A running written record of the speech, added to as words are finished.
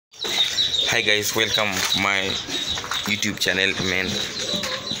Hi guys, welcome to my YouTube channel, man.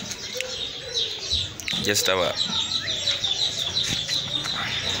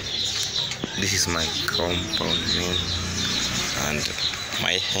 This is my compound, man, and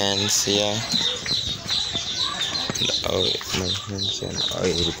my hands here, and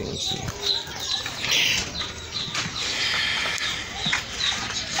everything is here.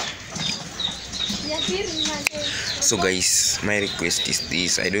 So guys, my request is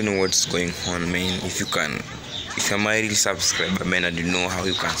this. I don't know what's going on, man. If you're my real subscriber, man, I don't know how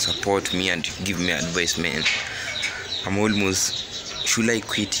you can support me and give me advice, man. I'm almost, should I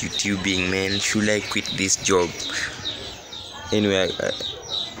quit YouTubing, man? Should I quit this job? Anyway,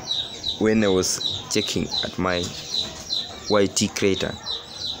 when I was checking at my YT creator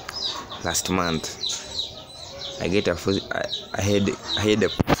last month, I had a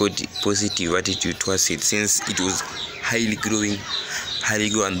positive attitude towards it, since it was highly growing,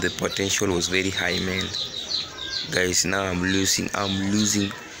 and the potential was very high, man. Guys, now I'm losing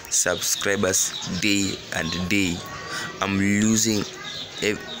subscribers day and day. I'm losing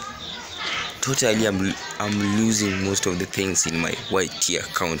I'm losing most of the things in my YT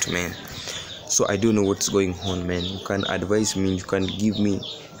account, man. So I don't know what's going on, man. You can advise me, you can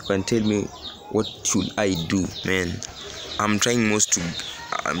tell me what should I do, man. I'm trying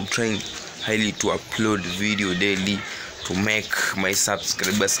highly to upload video daily to make my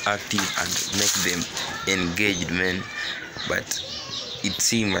subscribers active and make them engaged, man. But it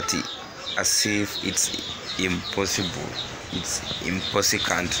seems as if it's impossible. It's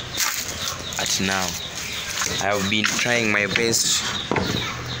impossible at now. I have been trying my best.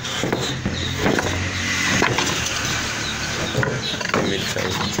 Let me try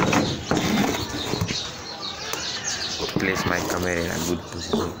to place my camera in a good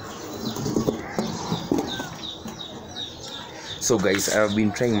position. So guys, I have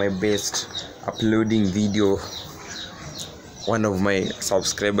been trying my best uploading video. One of my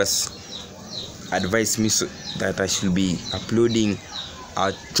subscribers advised me that I should be uploading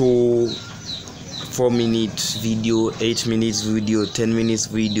a 4-minute video, 8 minutes video, 10 minutes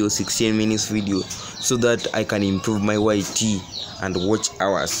video, 16 minutes video, so that I can improve my YT and watch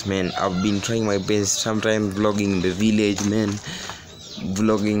hours, man. I've been trying my best, sometimes vlogging in the village, man.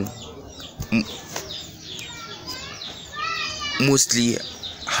 Vlogging mostly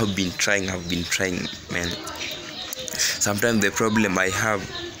I've been trying, man. Sometimes the problem I have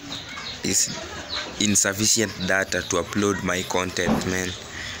is insufficient data to upload my content, man.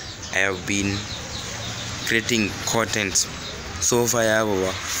 I have been creating content. So far I have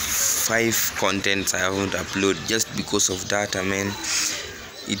over 5 contents I haven't uploaded just because of data, man.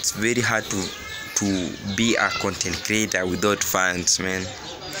 It's very hard to be a content creator without funds, man.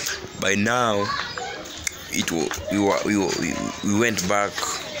 By now we went back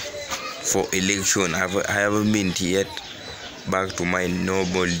for election. I haven't been yet back to my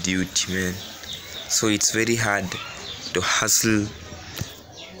normal duty, man. So it's very hard to hustle,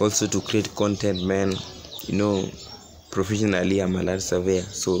 also to create content, man. You know, professionally I'm a land surveyor,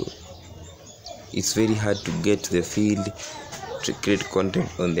 so it's very hard to get to the field to create content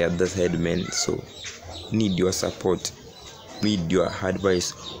on the other side, man. So need your support, need your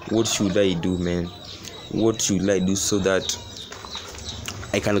advice. What should I do, man? What should I do so that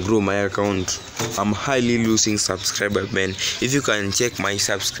I can grow my account? I'm highly losing subscribers, man. If you can check my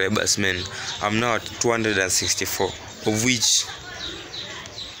subscribers, man, I'm now at 264, of which,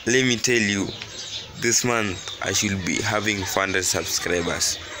 let me tell you, this month I should be having 400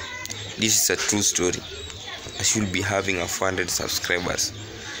 subscribers. This is a true story. I should be having 400 subscribers,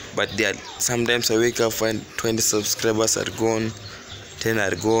 but sometimes I wake up and 20 subscribers are gone, 10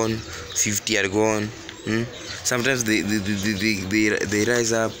 are gone, 50 are gone. Sometimes they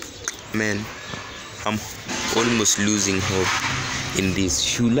rise up, man. I'm almost losing hope in this.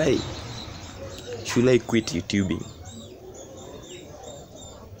 Should I quit YouTubing?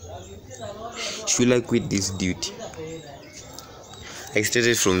 Should I quit this duty? I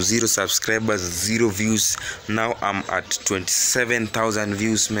started from 0 subscribers, 0 views. Now I'm at 27,000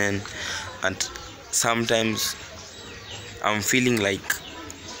 views, man. And sometimes I'm feeling like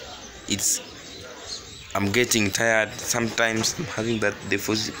I'm getting tired. Sometimes I'm having the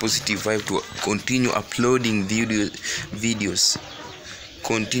positive vibe to continue uploading videos,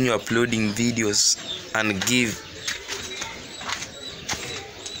 and give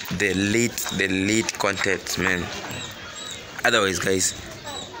the late content, man. Otherwise, guys,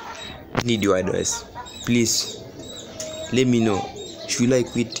 need your advice. Please let me know. Should I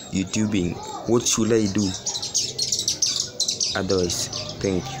quit YouTubing? What should I do? Otherwise,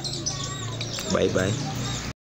 thank you. Bye bye.